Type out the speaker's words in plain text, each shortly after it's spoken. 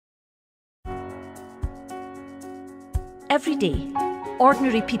Every day,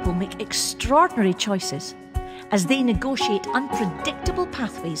 ordinary people make extraordinary choices as they negotiate unpredictable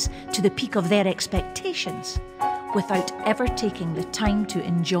pathways to the peak of their expectations without ever taking the time to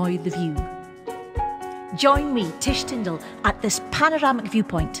enjoy the view. Join me, Tish Tindall, at this panoramic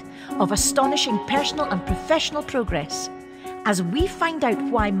viewpoint of astonishing personal and professional progress as we find out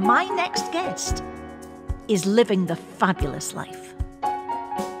why my next guest is living the fabulous life.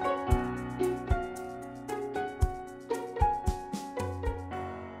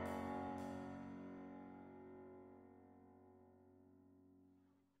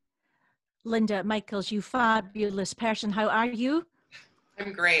 Linda Michaels, you fabulous person. How are you?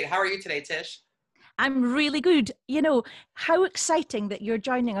 I'm great. How are you today, Tish? I'm really good. You know, how exciting that you're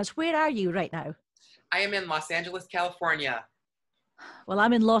joining us. Where are you right now? I am in Los Angeles, California. Well,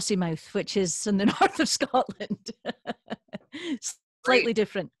 I'm in Lossiemouth, which is in the north of Scotland. Slightly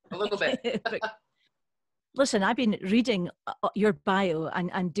different. A little bit. But, listen, I've been reading your bio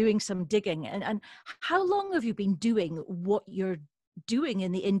and doing some digging. And how long have you been doing what you're doing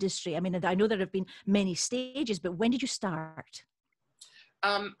in the industry? I mean, I know there have been many stages, but when did you start?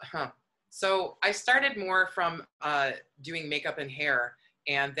 So I started more from doing makeup and hair,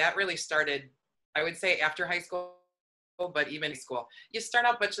 and that really started, I would say, after high school, but even school. You start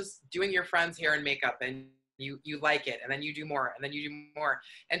out by just doing your friend's hair and makeup, and you like it, and then you do more, and then you do more.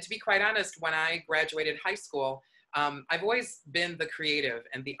 And to be quite honest, when I graduated high school, I've always been the creative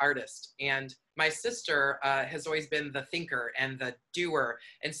and the artist, and my sister has always been the thinker and the doer.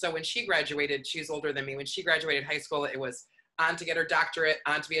 And so when she graduated, she's older than me, when she graduated high school, it was on to get her doctorate,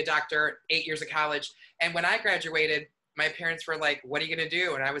 on to be a doctor, 8 years of college. And when I graduated, my parents were like, what are you gonna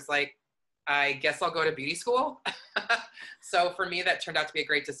do? And I was like, I guess I'll go to beauty school. So for me, that turned out to be a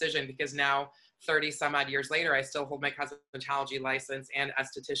great decision, because now 30 some odd years later, I still hold my cosmetology license and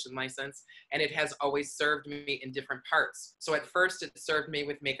esthetician license, and it has always served me in different parts. So at first it served me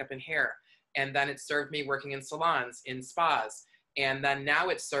with makeup and hair, and then it served me working in salons, in spas, and then now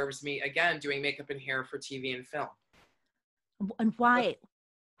it serves me again doing makeup and hair for TV and film. And why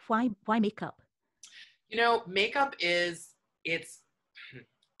makeup? You know, makeup is, it's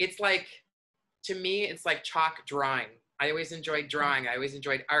like, to me, it's like chalk drawing. I always enjoyed drawing. I always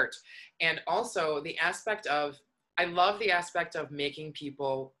enjoyed art. And also the aspect of, I love the aspect of making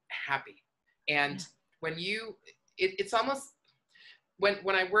people happy. And when you, it's almost, when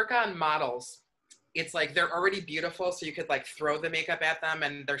I work on models, it's like they're already beautiful, so you could like throw the makeup at them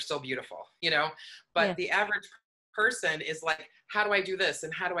and they're still beautiful, you know? But the average person is like, how do I do this?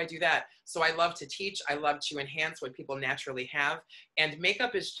 And how do I do that? So I love to teach. I love to enhance what people naturally have. And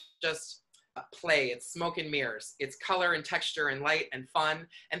makeup is just play. It's smoke and mirrors. It's color and texture and light and fun.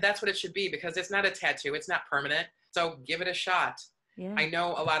 And that's what it should be, because it's not a tattoo. It's not permanent. So give it a shot. Yeah. I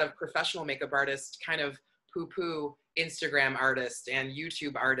know a lot of professional makeup artists kind of poo-poo Instagram artists and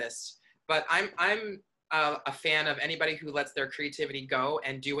YouTube artists, but I'm a fan of anybody who lets their creativity go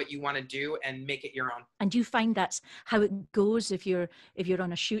and do what you want to do and make it your own. And do you find that's how it goes if you're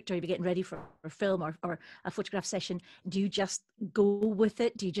on a shoot or you're getting ready for a film or a photograph session? Do you just go with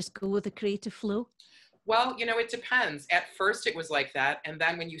it? Do you just go with the creative flow? Well, you know, it depends. At first it was like that. And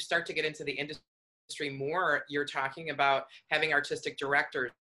then when you start to get into the industry more, you're talking about having artistic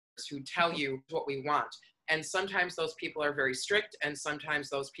directors who tell you what we want. And sometimes those people are very strict, and sometimes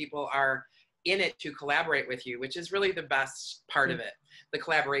those people are in it to collaborate with you, which is really the best part of it, the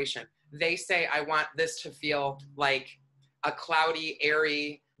collaboration. They say, I want this to feel like a cloudy,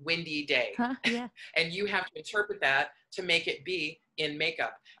 airy, windy day. And you have to interpret that to make it be in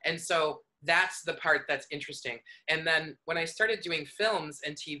makeup. And so that's the part that's interesting. And then when I started doing films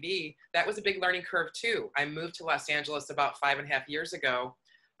and TV, that was a big learning curve too. I moved to Los Angeles about 5.5 years ago.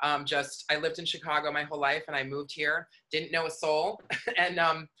 I lived in Chicago my whole life, and I moved here, didn't know a soul. And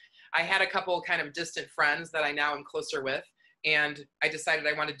I had a couple kind of distant friends that I now am closer with, and I decided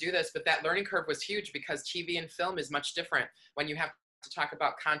I wanted to do this, but that learning curve was huge, because TV and film is much different when you have to talk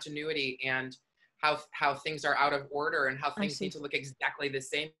about continuity and how things are out of order and how things need to look exactly the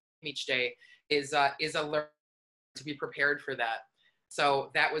same each day is a learn to be prepared for that.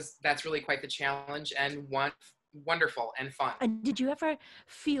 So that's really quite the challenge, and wonderful and fun. And did you ever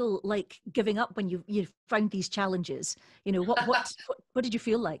feel like giving up when you found these challenges? You know, what did you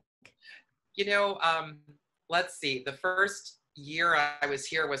feel like? You know, let's see. The first year I was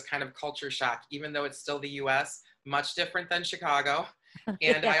here was kind of culture shock, even though it's still the US, much different than Chicago.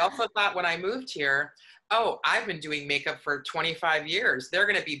 And I also thought when I moved here, oh, I've been doing makeup for 25 years. They're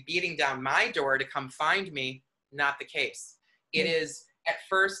going to be beating down my door to come find me. Not the case. It is, at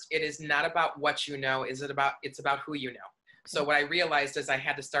first, it is not about what you know. It's about who you know. So what I realized is I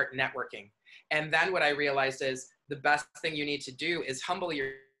had to start networking. And then what I realized is the best thing you need to do is humble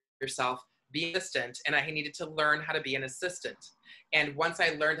yourself, be an assistant. And I needed to learn how to be an assistant. And once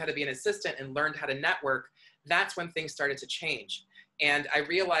I learned how to be an assistant and learned how to network, that's when things started to change. And I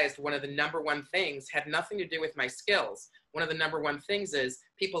realized one of the number one things had nothing to do with my skills. One of the number one things is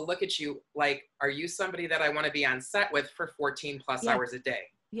people look at you like, are you somebody that I want to be on set with for 14 plus hours a day?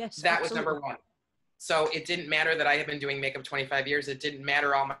 Yes, that absolutely. was number one. So it didn't matter that I had been doing makeup 25 years. It didn't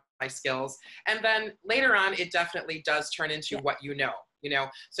matter all my skills. And then later on, it definitely does turn into what you know.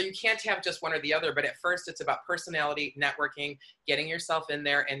 So you can't have just one or the other, but at first it's about personality, networking, getting yourself in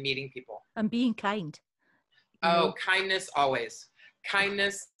there and meeting people. And being kind. Oh, kindness always.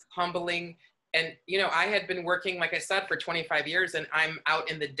 Kindness, humbling. And, I had been working, like I said, for 25 years, and I'm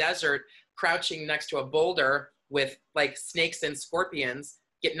out in the desert crouching next to a boulder with like snakes and scorpions,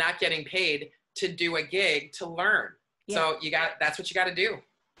 not getting paid to do a gig to learn. So that's what you got to do.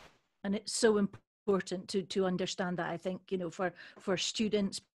 And it's so important to understand that, I think, for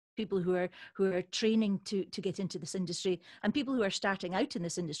students, people who are training to get into this industry, and people who are starting out in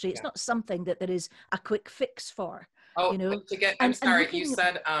this industry. It's not something that there is a quick fix for. Oh, I'm sorry. You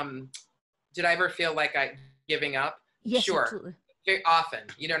said, did I ever feel like I giving up? Yes, sure. Absolutely. Very often,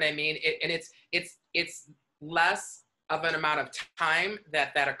 you know what I mean? It's less of an amount of time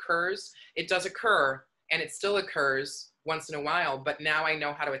that occurs. It does occur, and it still occurs once in a while, but now I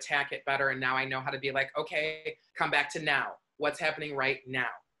know how to attack it better. And now I know how to be like, okay, come back to now. What's happening right now?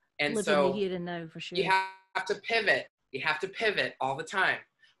 And Live so in the here and now, for sure. You have to pivot. You have to pivot all the time.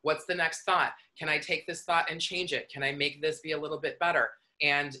 What's the next thought? Can I take this thought and change it? Can I make this be a little bit better?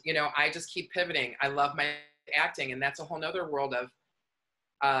 And, I just keep pivoting. I love my acting, and that's a whole nother world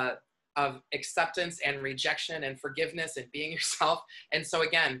of acceptance and rejection and forgiveness and being yourself. And so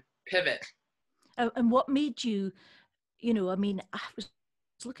again, pivot. And what made you, I was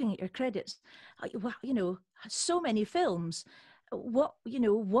looking at your credits, so many films.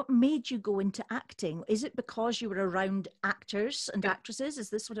 What made you go into acting? Is it because you were around actors and actresses?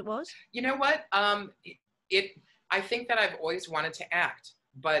 Is this what it was? You know what? I think that I've always wanted to act,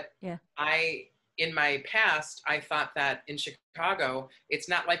 but in my past, I thought that in Chicago, it's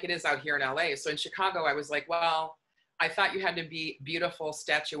not like it is out here in LA. So in Chicago, I was like, well, I thought you had to be beautiful,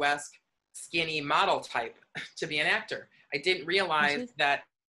 statuesque, skinny model type to be an actor. I didn't realize that.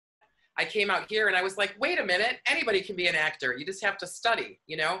 I came out here and I was like, wait a minute, anybody can be an actor. You just have to study,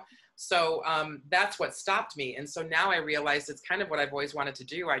 So that's what stopped me. And so now I realized it's kind of what I've always wanted to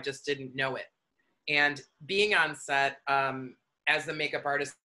do. I just didn't know it. And being on set as the makeup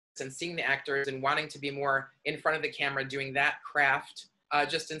artist and seeing the actors and wanting to be more in front of the camera doing that craft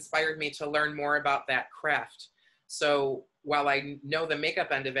just inspired me to learn more about that craft. So while I know the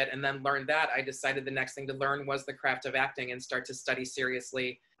makeup end of it and then learned that, I decided the next thing to learn was the craft of acting and start to study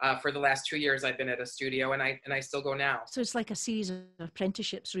seriously. For the last 2 years, I've been at a studio, and I still go now. So it's like a series of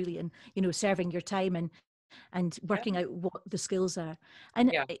apprenticeships, really, and serving your time and working out what the skills are.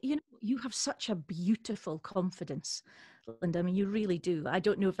 And you have such a beautiful confidence, Linda. I mean, you really do. I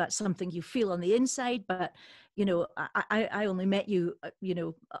don't know if that's something you feel on the inside, but I only met you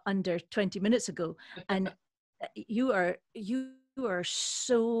under 20 minutes ago, and you are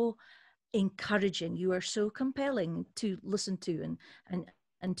so encouraging. You are so compelling to listen to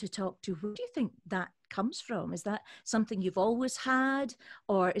and to talk to. Where do you think that comes from? Is that something you've always had,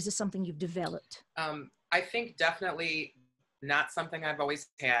 or is this something you've developed? I think definitely not something I've always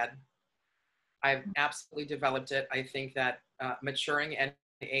had. I've absolutely developed it. I think that maturing and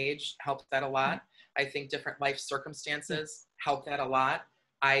age helps that a lot. I think different life circumstances help that a lot.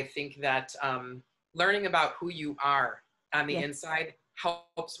 I think that learning about who you are on the inside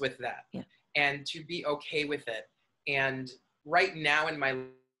helps with that, and to be okay with it. And right now in my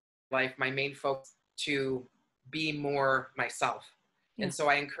life, my main focus to be more myself. And so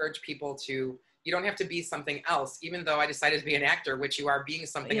I encourage people to, you don't have to be something else, even though I decided to be an actor, which you are being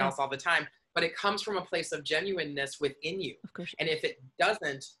something else all the time, but it comes from a place of genuineness within you. Of course. And if it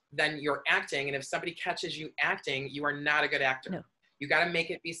doesn't, then you're acting. And if somebody catches you acting, you are not a good actor. No. You got to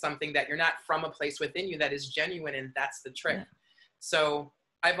make it be something that you're not from a place within you that is genuine. And that's the trick. So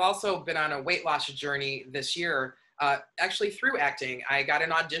I've also been on a weight loss journey this year. Actually through acting, I got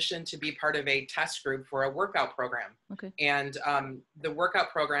an audition to be part of a test group for a workout program. And the workout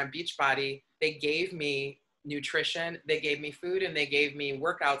program, Beachbody, they gave me nutrition, they gave me food, and they gave me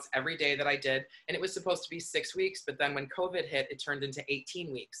workouts every day that I did. And it was supposed to be 6 weeks, but then when COVID hit, it turned into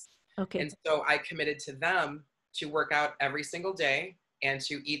 18 weeks. And so I committed to them to work out every single day and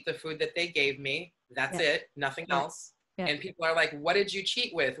to eat the food that they gave me. That's it, nothing else. And people are like, what did you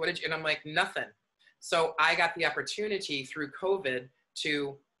cheat with? And I'm like, nothing. So I got the opportunity through COVID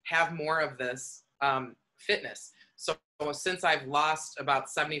to have more of this fitness. So since I've lost about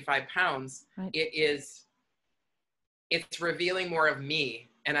 75 pounds, Right. it's revealing more of me.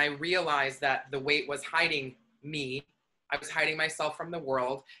 And I realized that the weight was hiding me. I was hiding myself from the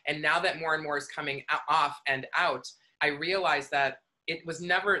world. And now that more and more is coming off and out, I realized that it was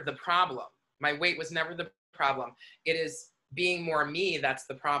never the problem. My weight was never the problem. It is being more me that's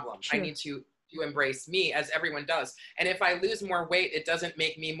the problem. Sure. I need to embrace me, as everyone does. And if I lose more weight, it doesn't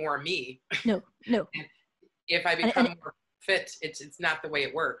make me more me. No. And if I become more fit, it's not the way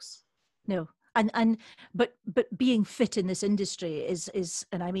it works. No. But being fit in this industry is,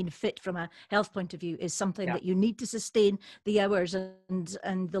 and I mean fit from a health point of view, is something that you need to sustain the hours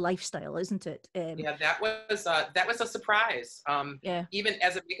and the lifestyle, isn't it? Yeah, that was a surprise. Even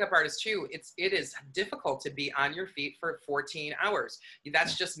as a makeup artist too, it is difficult to be on your feet for 14 hours.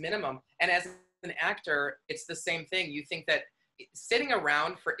 That's just minimum. And as an actor, it's the same thing. You think that sitting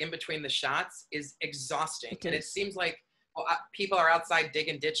around for in between the shots is exhausting, and it seems like, well, people are outside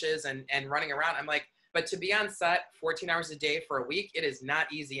digging ditches and running around. I'm like, but to be on set 14 hours a day for a week, it is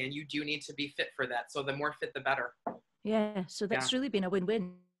not easy, and you do need to be fit for that. So the more fit, the better. Yeah, so that's really been a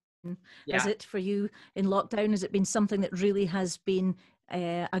win-win. Has it for you in lockdown? Has it been something that really has been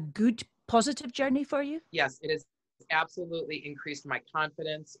a good, positive journey for you? Yes, it has absolutely increased my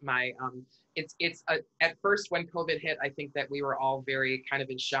confidence. At first when COVID hit, I think that we were all very kind of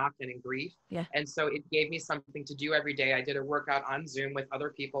in shock and in grief. Yeah. And so it gave me something to do every day. I did a workout on Zoom with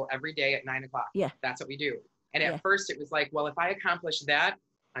other people every day at 9 o'clock. Yeah. That's what we do. And at first it was like, well, if I accomplish that,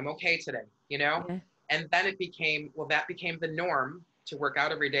 I'm okay today, Yeah. And then that became the norm to work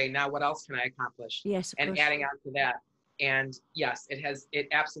out every day. Now what else can I accomplish? Yes. And adding on to that. And yes, it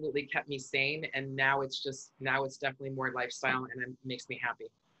absolutely kept me sane. And now it's definitely more lifestyle, and it makes me happy.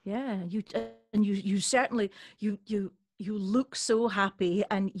 Yeah, you certainly, you look so happy,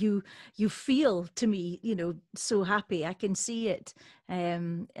 and you feel, to me, so happy. I can see it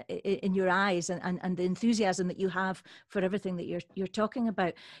in your eyes, and the enthusiasm that you have for everything that you're talking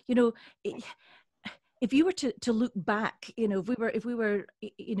about. If you were to look back, if we were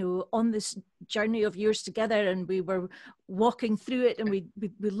on this journey of yours together, and we were walking through it, and we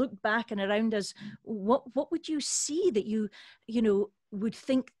looked back and around us, what would you see that you would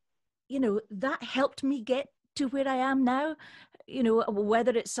think, that helped me get to where I am now?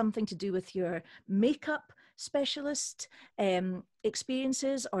 Whether it's something to do with your makeup specialist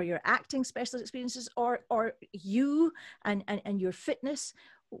experiences, or your acting specialist experiences, or you and your fitness.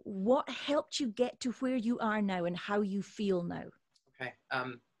 What helped you get to where you are now and how you feel now? Okay.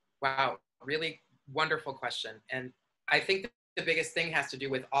 Wow. Really wonderful question. And I think the biggest thing has to do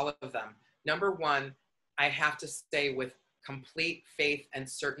with all of them. Number one, I have to say with complete faith and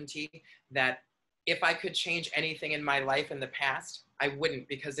certainty that if I could change anything in my life in the past, I wouldn't,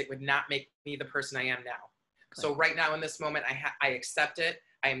 because it would not make me the person I am now. Okay. So right now in this moment, I accept it.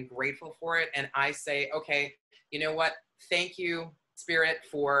 I am grateful for it. And I say, okay, you know what? Thank you, Spirit,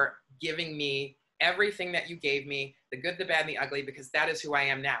 for giving me everything that you gave me, the good, the bad, and the ugly, because that is who I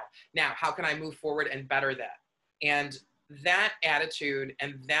am now. Now, how can I move forward and better that? And that attitude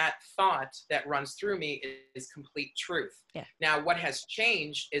and that thought that runs through me is complete truth. Yeah. Now, what has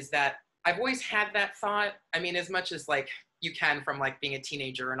changed is that I've always had that thought. I mean, as much as like you can from like being a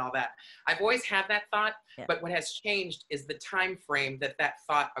teenager and all that. I've always had that thought, but what has changed is the time frame that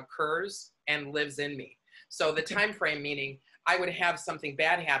thought occurs and lives in me. So the time frame, meaning I would have something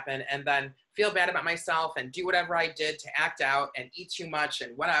bad happen and then feel bad about myself and do whatever I did to act out and eat too much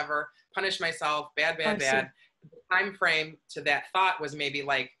and whatever, punish myself, bad. The time frame to that thought was maybe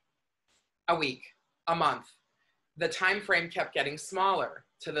like a week, a month. The time frame kept getting smaller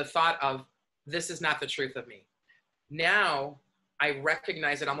to the thought of, this is not the truth of me. Now I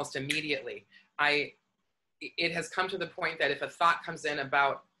recognize it almost immediately. It has come to the point that if a thought comes in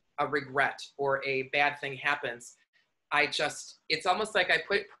about a regret or a bad thing happens, it's almost like I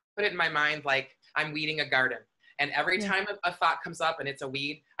put it in my mind like I'm weeding a garden. And every time a thought comes up and it's a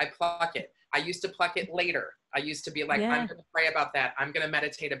weed, I pluck it. I used to pluck it later. I used to be like, I'm going to pray about that. I'm going to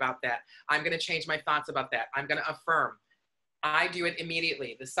meditate about that. I'm going to change my thoughts about that. I'm going to affirm. I do it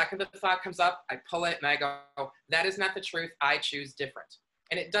immediately. The second the thought comes up, I pull it and I go, that is not the truth. I choose different.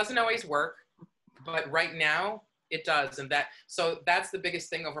 And it doesn't always work, but right now it does. So that's the biggest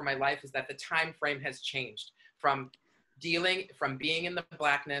thing over my life, is that the time frame has changed from being in the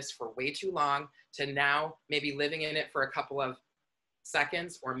blackness for way too long to now maybe living in it for a couple of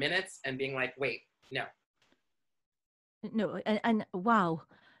seconds or minutes and being like, wait, no. No, and wow,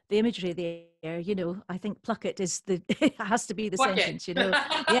 the imagery there, I think pluck it it has to be the pluck sentence,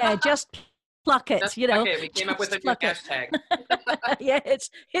 Yeah, just pluck it, just pluck it. We came up with a new hashtag. Yeah,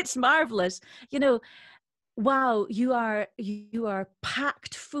 it's marvelous. Wow, you are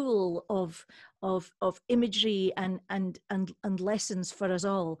packed full of imagery and lessons for us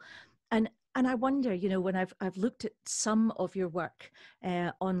all. And I wonder, you know, when I've looked at some of your work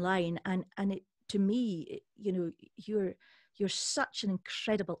online, and it, to me, you know, you're such an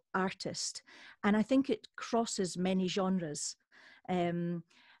incredible artist, and I think it crosses many genres. Um,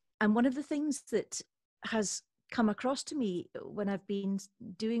 and one of the things that has come across to me when I've been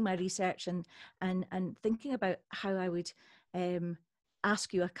doing my research and thinking about how I would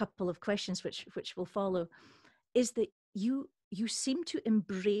ask you a couple of questions, which will follow, is that you seem to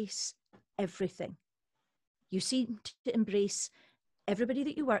embrace everything. You seem to embrace everybody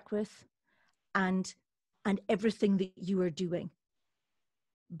that you work with, and everything that you are doing,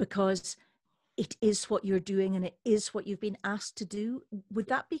 because it is what you're doing and it is what you've been asked to do. Would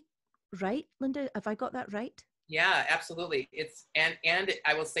that be right, Linda? Have I got that right? Yeah, absolutely. It's, and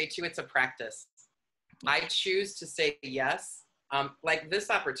I will say too, it's a practice. I choose to say yes. Like this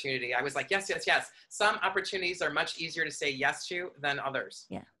opportunity, I was like, yes, yes, yes. Some opportunities are much easier to say yes to than others.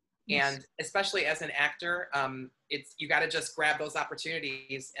 Yeah. Yes. And especially as an actor, it's, you got to just grab those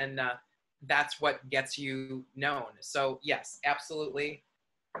opportunities, and that's what gets you known. So yes, absolutely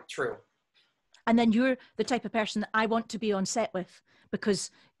true. And then you're the type of person that I want to be on set with, because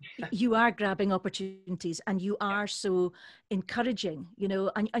you are grabbing opportunities and you are so encouraging, you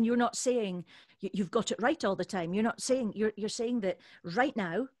know, and you're not saying you've got it right all the time. You're not saying, you're saying that right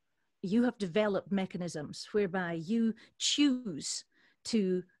now you have developed mechanisms whereby you choose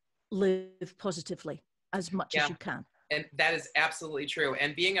to live positively as much as you can. And that is absolutely true.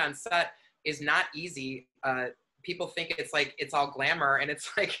 And being on set is not easy. People think it's like, it's all glamour, and it's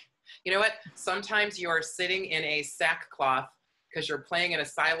like, you know what? Sometimes you are sitting in a sackcloth because you're playing an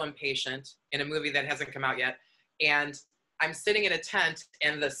asylum patient in a movie that hasn't come out yet. And I'm sitting in a tent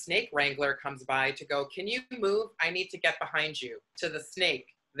and the snake wrangler comes by to go, can you move? I need to get behind you, to the snake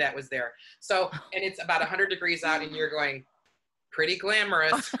that was there. So, and it's about 100 degrees out and you're going, pretty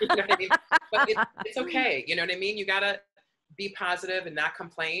glamorous, you know what I mean? But it's okay, you know what I mean? You gotta be positive and not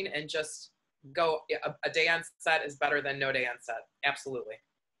complain, and just go, a day on set is better than no day on set. Absolutely.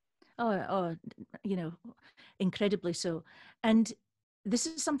 Oh, you know, incredibly so. And this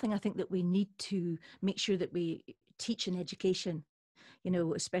is something I think that we need to make sure that we teach in education, you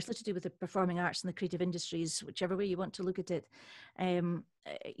know, especially to do with the performing arts and the creative industries, whichever way you want to look at it.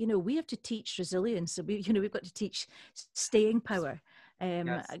 You know, we have to teach resilience. So you know, we've got to teach staying power,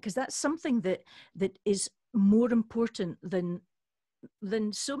 because that's something that is more important than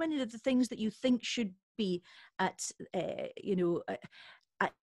so many of the things that you think should be at, you know,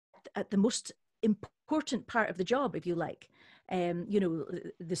 at the most important part of the job, if you like. You know,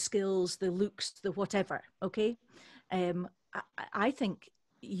 the skills, the looks, the whatever. Okay. I think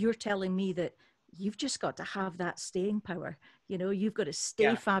you're telling me that you've just got to have that staying power. You know, you've got to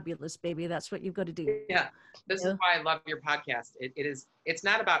stay fabulous, baby. That's what you've got to do. Yeah. This is why I love your podcast. It's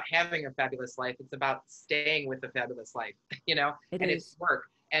not about having a fabulous life. It's about staying with a fabulous life, you know, it's work.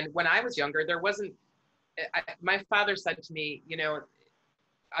 And when I was younger, there wasn't, my father said to me, you know,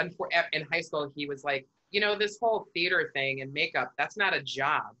 in high school, he was like, you know, this whole theater thing and makeup, that's not a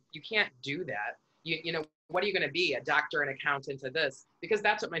job. You can't do that. You know, what are you going to be, a doctor, an accountant, to this? Because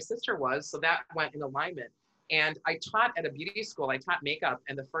that's what my sister was. So that went in alignment. And I taught at a beauty school. I taught makeup.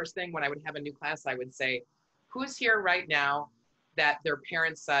 And the first thing when I would have a new class, I would say, who's here right now that their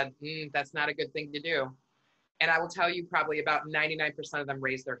parents said, that's not a good thing to do? And I will tell you, probably about 99% of them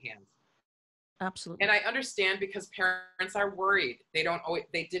raised their hands. Absolutely. And I understand, because parents are worried. They don't always,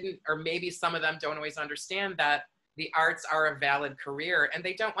 they didn't, or maybe some of them don't always understand that the arts are a valid career, and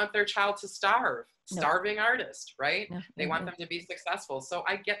they don't want their child to starve. No. Starving artist, right? No, they want them to be successful. So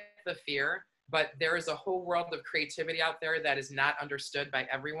I get the fear, but there is a whole world of creativity out there that is not understood by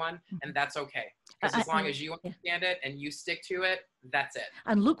everyone, and that's okay. Because as long as you understand it and you stick to it, that's it.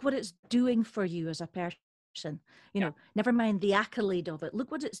 And look what it's doing for you as a person. You know, never mind the accolade of it. Look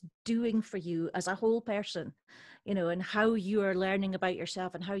what it's doing for you as a whole person, you know, and how you are learning about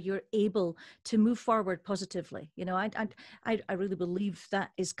yourself and how you're able to move forward positively. You know, I really believe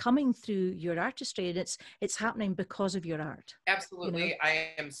that is coming through your artistry, and it's happening because of your art. Absolutely. You know? I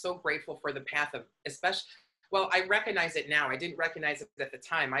am so grateful for the path of, especially, well, I recognize it now. I didn't recognize it at the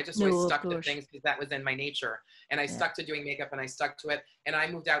time. I just always stuck to things because that was in my nature. And I stuck to doing makeup, and I stuck to it. And I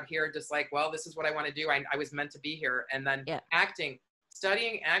moved out here just like, well, this is what I want to do. I was meant to be here. And then acting,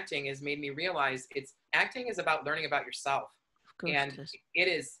 studying acting has made me realize acting is about learning about yourself. And it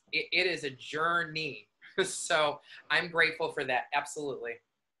is a journey. So I'm grateful for that. Absolutely.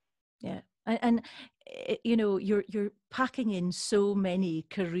 Yeah. And you know, you're packing in so many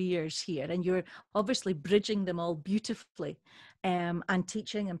careers here, and you're obviously bridging them all beautifully, and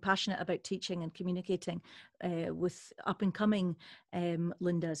teaching and passionate about teaching and communicating with up and coming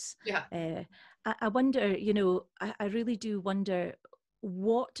Lindas. Yeah. I wonder, you know, I really do wonder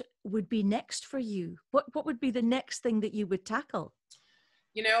what would be next for you. What would be the next thing that you would tackle?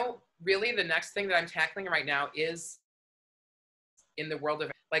 You know, really the next thing that I'm tackling right now is in the world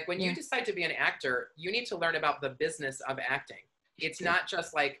of, like, when you decide to be an actor, you need to learn about the business of acting. It's not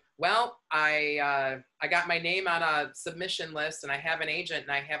just like, well, I got my name on a submission list and I have an agent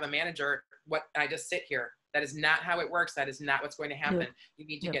and I have a manager. I just sit here. That is not how it works. That is not what's going to happen. You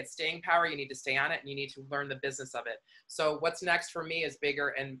need to get staying power. You need to stay on it, and you need to learn the business of it. So what's next for me is bigger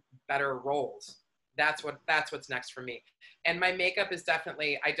and better roles. That's what's next for me. And my makeup is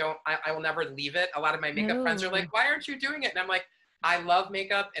definitely, I will never leave it. A lot of my makeup friends are like, why aren't you doing it? And I'm like, I love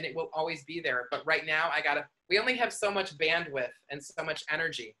makeup and it will always be there. But right now we only have so much bandwidth and so much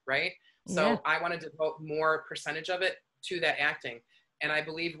energy, right? So I want to devote more percentage of it to that acting. And I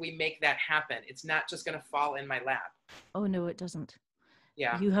believe we make that happen. It's not just going to fall in my lap. Oh, no, it doesn't.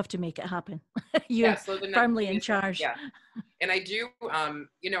 Yeah. You have to make it happen. You're firmly in charge. Yeah. And I do,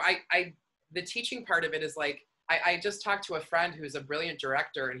 you know, the teaching part of it is like, I just talked to a friend who's a brilliant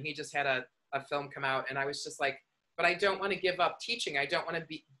director, and he just had a film come out, and I was just like, but I don't want to give up teaching. I don't want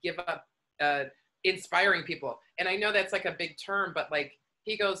to give up inspiring people. And I know that's like a big term, but like,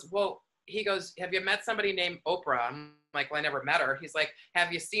 he goes, have you met somebody named Oprah? I'm like, well, I never met her. He's like,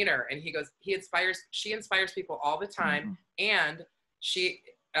 have you seen her? And he goes, she inspires people all the time. And she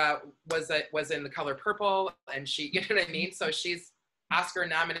was in The Color Purple, and she, you know what I mean? So she's Oscar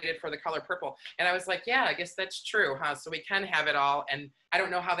nominated for The Color Purple. And I was like, yeah, I guess that's true, huh? So we can have it all. And I don't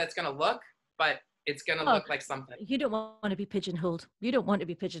know how that's going to look, but it's going to look like something. You don't want to be pigeonholed. You don't want to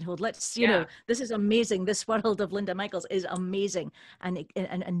be pigeonholed. Let's, you know, this is amazing. This world of Linda Michaels is amazing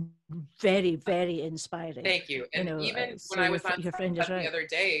and very, very inspiring. Thank you. And you know, even when I was on your friend the other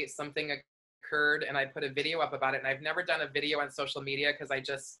day, something occurred and I put a video up about it. And I've never done a video on social media because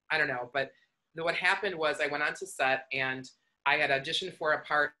I don't know. But what happened was I went on to set and I had auditioned for a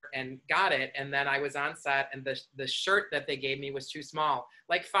part and got it. And then I was on set and the shirt that they gave me was too small,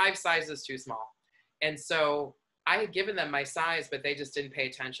 like 5 sizes too small. And so I had given them my size, but they just didn't pay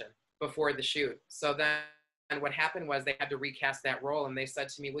attention before the shoot. So then what happened was they had to recast that role. And they said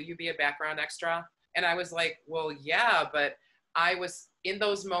to me, will you be a background extra? And I was like, well, yeah, but I was in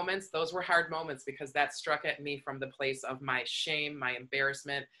those moments. Those were hard moments because that struck at me from the place of my shame, my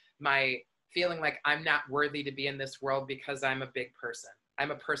embarrassment, my feeling like I'm not worthy to be in this world because I'm a big person.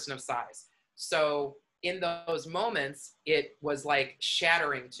 I'm a person of size. So in those moments, it was like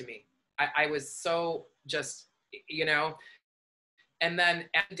shattering to me. I was so just, you know, and then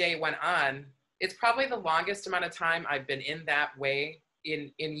as the day went on, it's probably the longest amount of time I've been in that way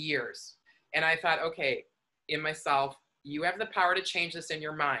in years. And I thought, okay, in myself, you have the power to change this in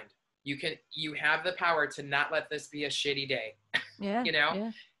your mind. You have the power to not let this be a shitty day, you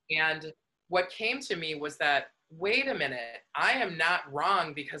know? Yeah. And what came to me was that, wait a minute, I am not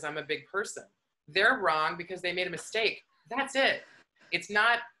wrong because I'm a big person. They're wrong because they made a mistake. That's it. It's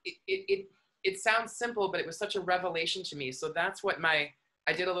not, it sounds simple, but it was such a revelation to me. So that's what I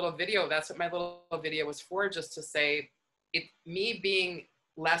did a little video. That's what my little video was for, just to say, me being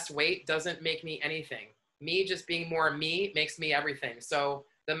less weight doesn't make me anything. Me just being more me makes me everything. So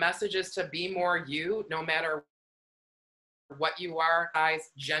the message is to be more you, no matter what you are, size,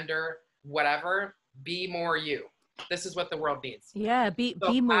 gender, whatever, be more you. This is what the world needs. Yeah, be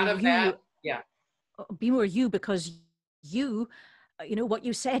more you. Yeah. Be more you, because you know, what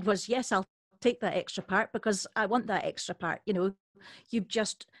you said was, yes, I'll take that extra part because I want that extra part. You know, you've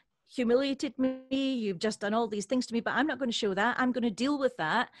just humiliated me. You've just done all these things to me, but I'm not going to show that. I'm going to deal with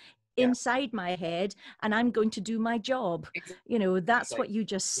that inside my head, and I'm going to do my job. Exactly. You know, that's what you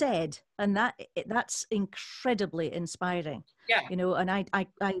just said. And that's incredibly inspiring. Yeah. You know, and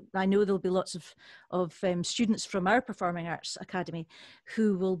I know there'll be lots of students from our Performing Arts Academy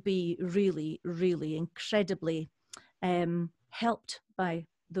who will be really, really incredibly helped by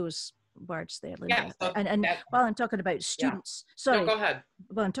those words there, Linda. Yeah, so and while I'm talking about students, sorry. No, go ahead.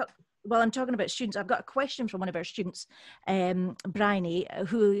 While I'm talking about students, I've got a question from one of our students, Bryony,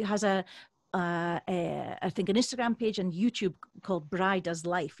 who has I think an Instagram page and YouTube called Bry Does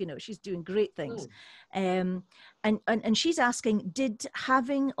Life. You know, she's doing great things. And she's asking, did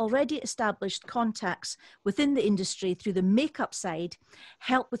having already established contacts within the industry through the makeup side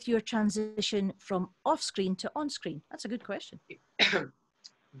help with your transition from off-screen to on-screen? That's a good question.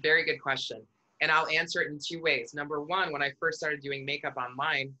 Very good question. And I'll answer it in 2 ways. Number one, when I first started doing makeup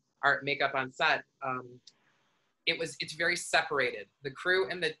online, our makeup on set, it's very separated. The crew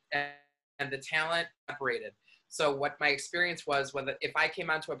and the talent separated. So what my experience was if I came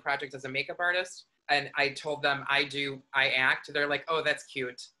onto a project as a makeup artist and I told them I act, they're like, oh, that's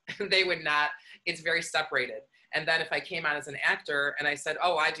cute. They would not, it's very separated. And then if I came on as an actor and I said,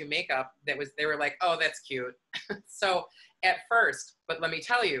 oh, I do makeup, they were like, oh, that's cute. So at first, but let me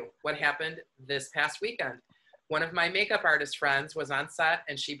tell you what happened this past weekend. One of my makeup artist friends was on set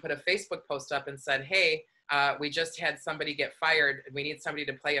and she put a Facebook post up and said, hey, we just had somebody get fired. We need somebody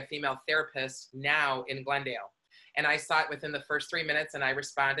to play a female therapist now in Glendale. And I saw it within the first 3 minutes and I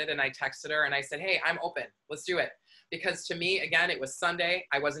responded and I texted her and I said, hey, I'm open. Let's do it. Because to me, again, it was Sunday.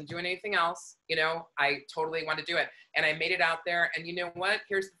 I wasn't doing anything else. You know, I totally wanted to do it. And I made it out there. And you know what?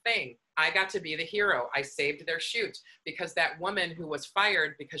 Here's the thing. I got to be the hero. I saved their shoot because that woman who was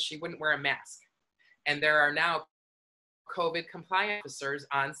fired because she wouldn't wear a mask. And there are now COVID compliance officers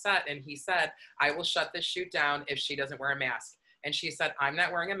on set. And he said, I will shut this shoot down if she doesn't wear a mask. And she said, I'm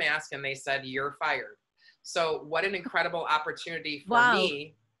not wearing a mask. And they said, you're fired. So what an incredible opportunity for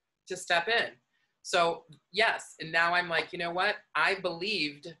me to step in. So yes, and now I'm like, you know what? I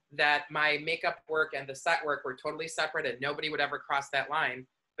believed that my makeup work and the set work were totally separate and nobody would ever cross that line.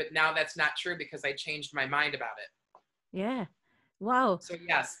 But now that's not true because I changed my mind about it. Yeah. Wow. So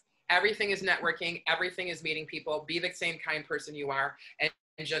yes, everything is networking. Everything is meeting people. Be the same kind person you are and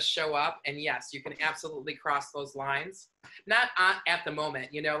just show up. And yes, you can absolutely cross those lines. Not at the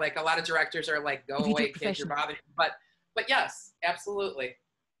moment, you know, like a lot of directors are like, go away, kid, you're bothering. But yes, absolutely.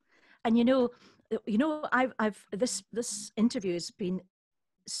 And I've this interview has been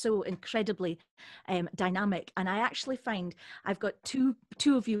so incredibly dynamic, and I actually find I've got two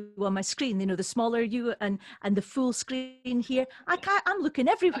of you on my screen, you know, the smaller you and the full screen here. I'm looking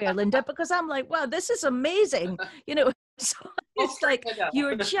everywhere, Linda, because I'm like, wow, this is amazing, you know. So it's like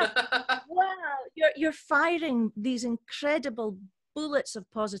you're just wow, you're firing these incredible bullets of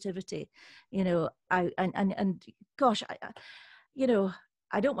positivity, you know. And gosh, you know,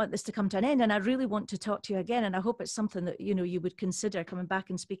 I don't want this to come to an end, and I really want to talk to you again, and I hope it's something that, you know, you would consider coming back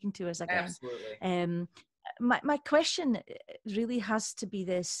and speaking to us again. Absolutely. My question really has to be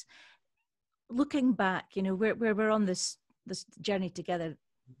this: looking back, you know, we're on this journey together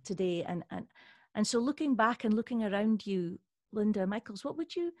today, and so looking back and looking around you, Linda Michaels, what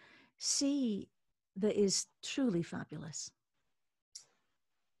would you see that is truly fabulous?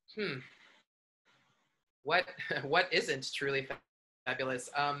 What isn't truly fabulous?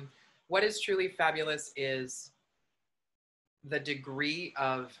 What is truly fabulous is the degree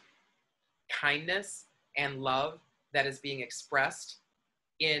of kindness and love that is being expressed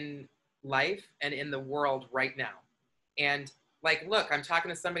in life and in the world right now. And like, look, I'm talking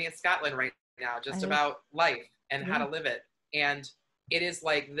to somebody in Scotland right now just about life and how to live it. And it is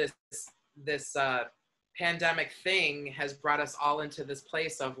like this pandemic thing has brought us all into this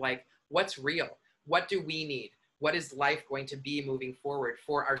place of like, what's real? What do we need? What is life going to be moving forward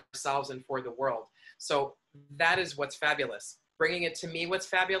for ourselves and for the world? So that is what's fabulous. Bringing it to me, what's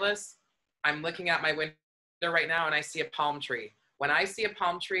fabulous? I'm looking out my window right now and I see a palm tree. When I see a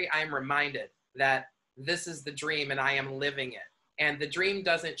palm tree, I'm reminded that this is the dream and I am living it. And the dream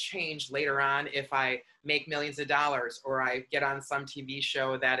doesn't change later on if I make millions of dollars or I get on some TV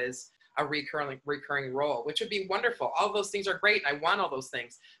show that is a recurring role, which would be wonderful. All those things are great. I want all those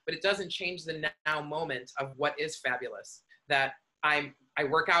things, but it doesn't change the now moment of what is fabulous. That I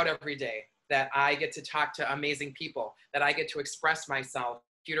work out every day, that I get to talk to amazing people, that I get to express myself,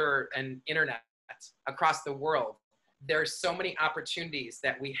 computer and internet across the world. There's so many opportunities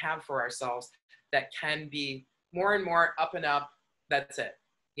that we have for ourselves that can be more and more up and up. That's it.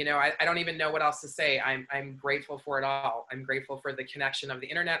 You know, I don't even know what else to say. I'm grateful for it all. I'm grateful for the connection of the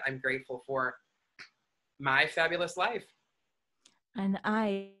internet. I'm grateful for my fabulous life. And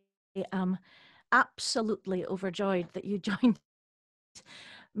I am absolutely overjoyed that you joined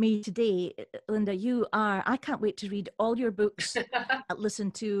me today. Linda, I can't wait to read all your books,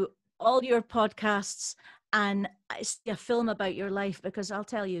 listen to all your podcasts, and see a film about your life, because I'll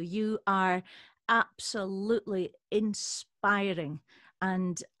tell you, you are absolutely inspiring.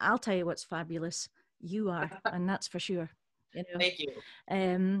 And I'll tell you what's fabulous. You are, and that's for sure. You know? Thank you.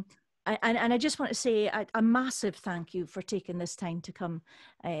 And I just want to say a massive thank you for taking this time to come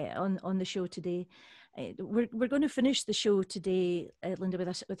on the show today. We're going to finish the show today, Linda,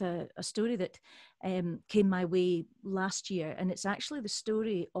 with a story that came my way last year, and it's actually the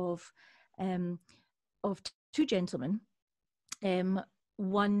story of two gentlemen,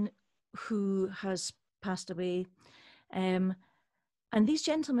 one who has passed away. And these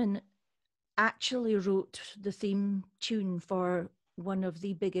gentlemen actually wrote the theme tune for one of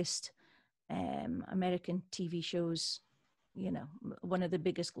the biggest American TV shows, you know, one of the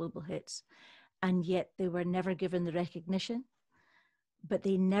biggest global hits. And yet they were never given the recognition, but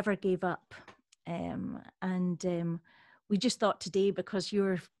they never gave up. We just thought today, because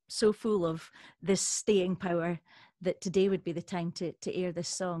you're so full of this staying power, that today would be the time to air this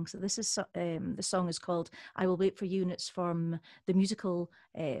song. So this is the song is called "I Will Wait for You," and it's from the musical,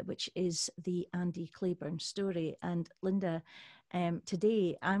 which is the Andy Claiborne story. And Linda,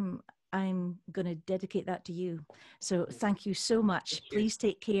 today I'm going to dedicate that to you. So thank you so much. Please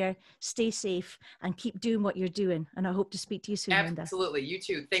take care, stay safe, and keep doing what you're doing. And I hope to speak to you soon, Linda. Absolutely. You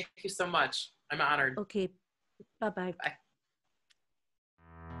too. Thank you so much. I'm honored. Okay. Bye-bye. Bye.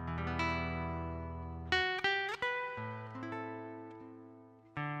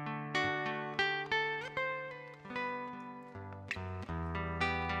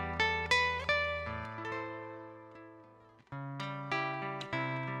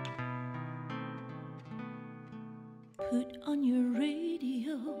 Put on your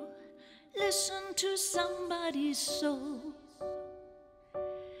radio, listen to somebody's soul.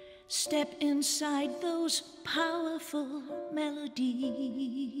 Step inside those powerful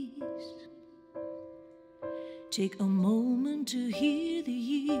melodies. Take a moment to hear the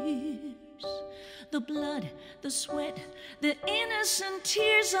years, the blood, the sweat, the innocent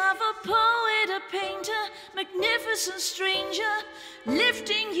tears of a poet, a painter, magnificent stranger,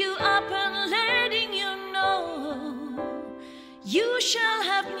 lifting you up and letting you know you shall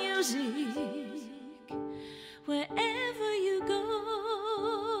have music wherever you go.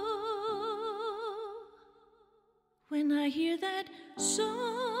 When I hear that song,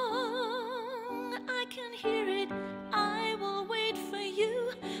 I can hear it. I will wait for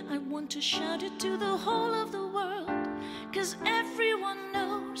you. I want to shout it to the whole of the world, 'cause everyone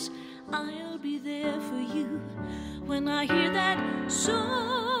knows I'll be there for you. When I hear that song,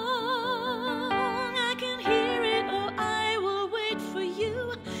 I can hear it. Oh, I will wait for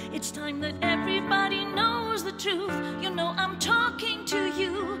you. It's time that everybody knows the truth. You know I'm talking to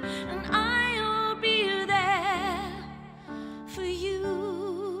you, and I'll be there for you.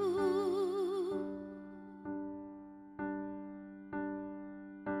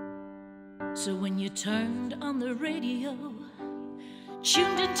 So when you turned on the radio,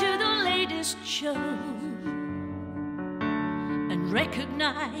 tuned into the latest show, and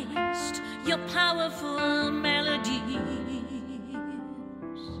recognized your powerful melodies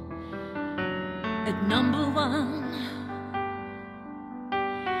at number one,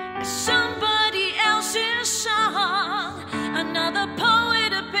 somebody else's song, another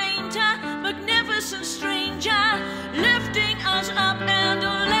poet, a painter, magnificent stranger, lifting us up and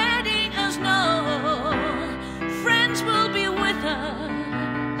letting us know friends will be with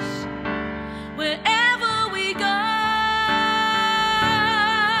us wherever we go.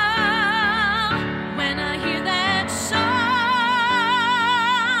 When I hear that song,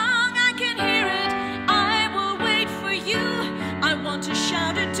 I can hear it. I will wait for you. I want to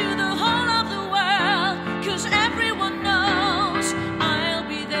shout it to the whole of the world, 'cause everyone knows I'll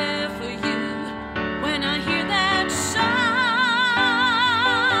be there for you. When I hear that song,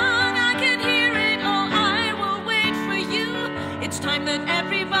 I can hear it. Oh, I will wait for you. It's time that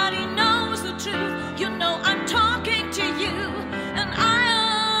everybody knows the truth. You know I'm talking to you, and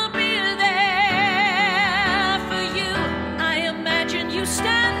I'll be there for you. I imagine you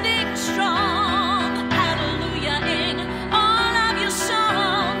standing strong, hallelujah-ing all of your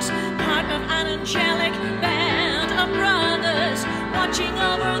songs, part of an angelic band of brothers, watching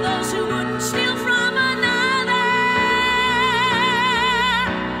over those who wouldn't steal from another.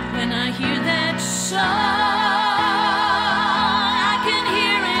 When I hear that song, I can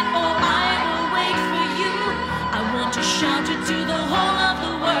hear it. Oh, I will wait for you. I want to shout it to the whole of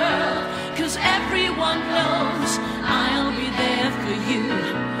the world, 'cause everyone knows I'll be there for you.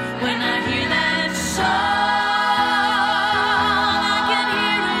 When I